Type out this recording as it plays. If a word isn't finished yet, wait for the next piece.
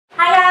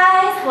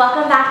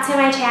welcome back to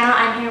my channel.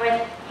 I'm here with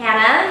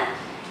Hannah.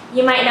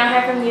 You might know her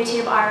from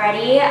YouTube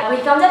already.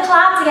 We filmed a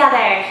collab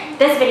together,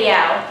 this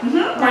video.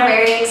 We're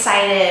very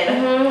excited.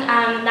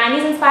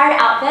 90s inspired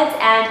outfits,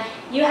 and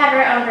you have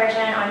your own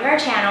version on your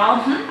channel.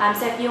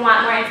 So if you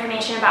want more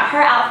information about her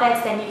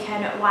outfits, then you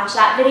can watch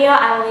that video.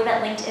 I will leave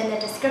it linked in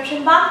the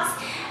description box.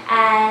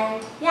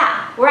 And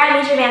yeah, we're at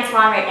Major Van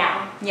Salon right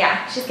now.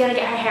 Yeah. She's gonna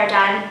get her hair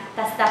done.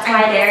 That's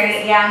why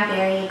I'm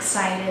very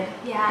excited.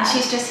 Yeah. And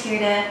she's just here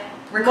to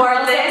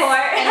record this and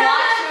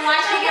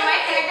watch me get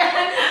my hair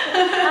done.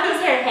 I'm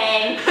just here to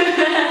hang.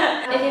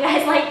 If you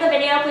guys like the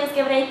video, please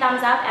give it a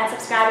thumbs up and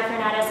subscribe if you're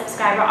not a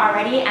subscriber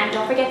already. And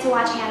don't forget to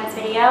watch Hannah's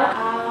video.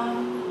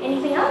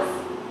 Anything else?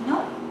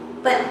 No.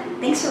 But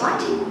thanks for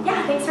watching.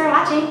 Yeah, thanks for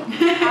watching.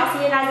 I'll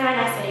see you guys in my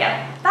next video.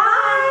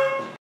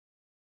 Bye!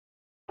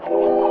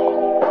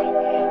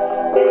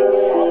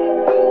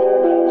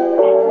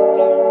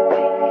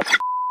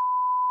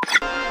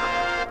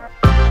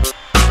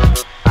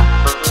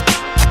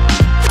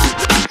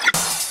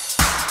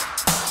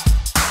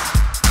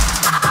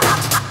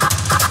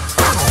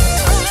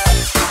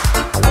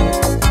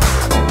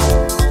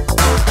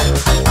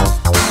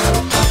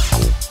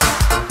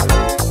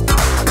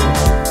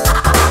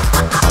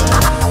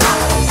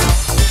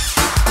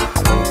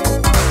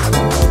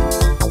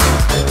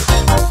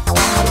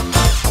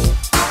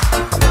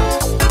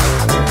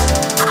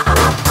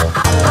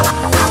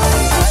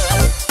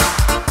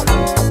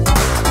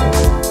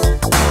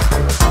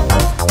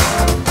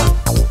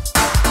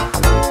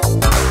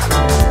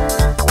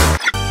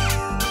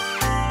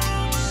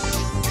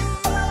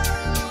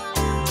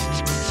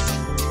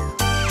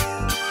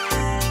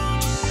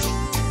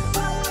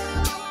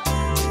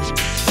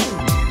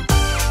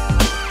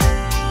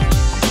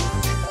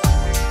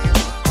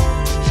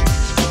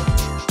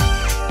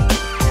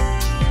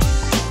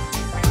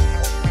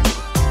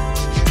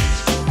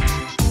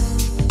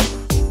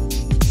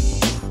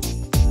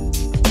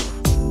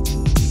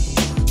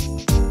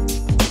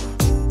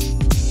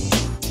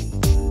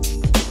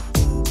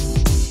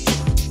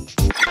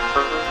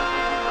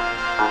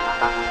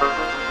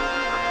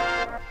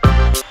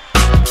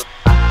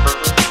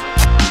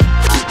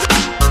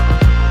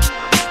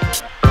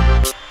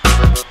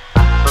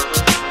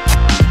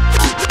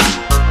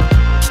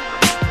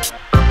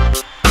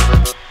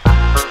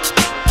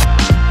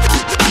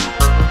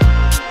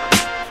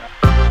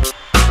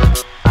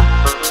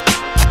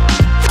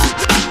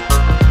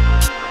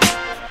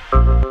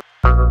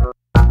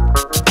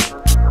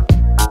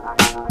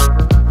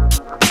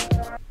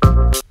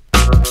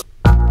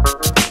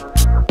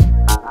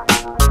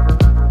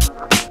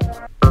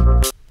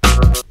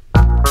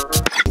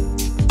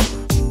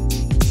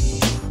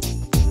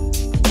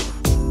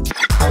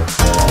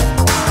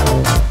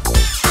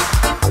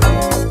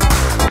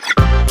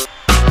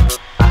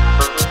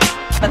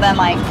 But then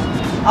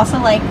also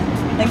be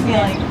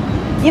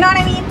you know what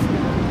I mean?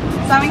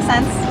 Does that make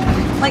sense?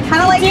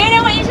 Kind of like. Do you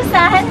know what you just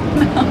said?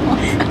 No.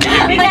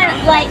 We're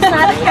gonna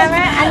stop the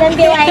camera and then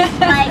be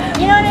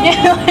you know what I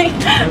mean?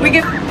 Yeah, we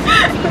could.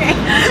 Okay.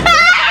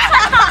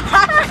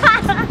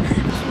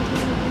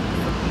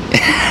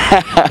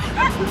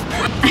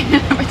 I'm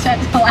gonna pretend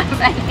to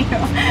laugh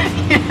at you.